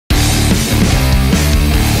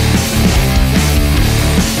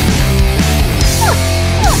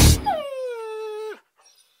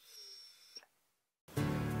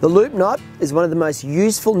The loop knot is one of the most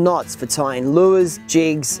useful knots for tying lures,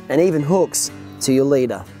 jigs and even hooks to your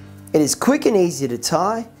leader. It is quick and easy to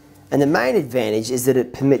tie, and the main advantage is that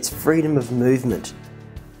it permits freedom of movement.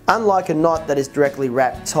 Unlike a knot that is directly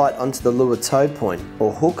wrapped tight onto the lure toe point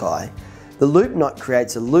or hook eye, the loop knot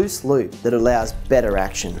creates a loose loop that allows better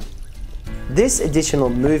action. This additional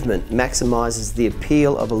movement maximises the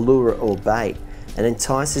appeal of a lure or bait and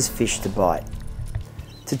entices fish to bite.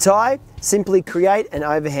 To tie, simply create an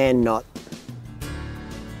overhand knot.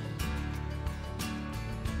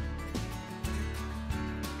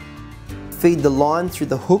 Feed the line through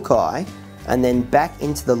the hook eye and then back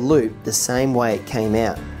into the loop the same way it came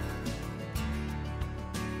out.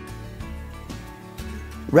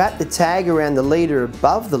 Wrap the tag around the leader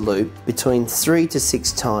above the loop between 3 to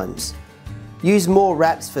 6 times. Use more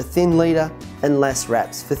wraps for thin leader and less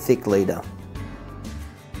wraps for thick leader.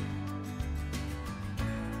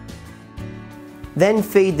 Then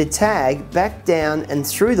feed the tag back down and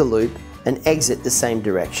through the loop and exit the same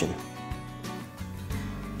direction.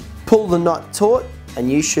 Pull the knot taut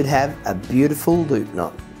and you should have a beautiful loop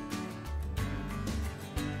knot.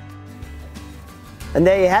 And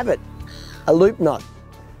there you have it, a loop knot.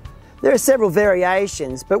 There are several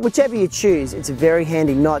variations, but whichever you choose, it's a very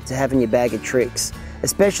handy knot to have in your bag of tricks,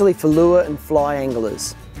 especially for lure and fly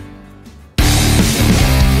anglers.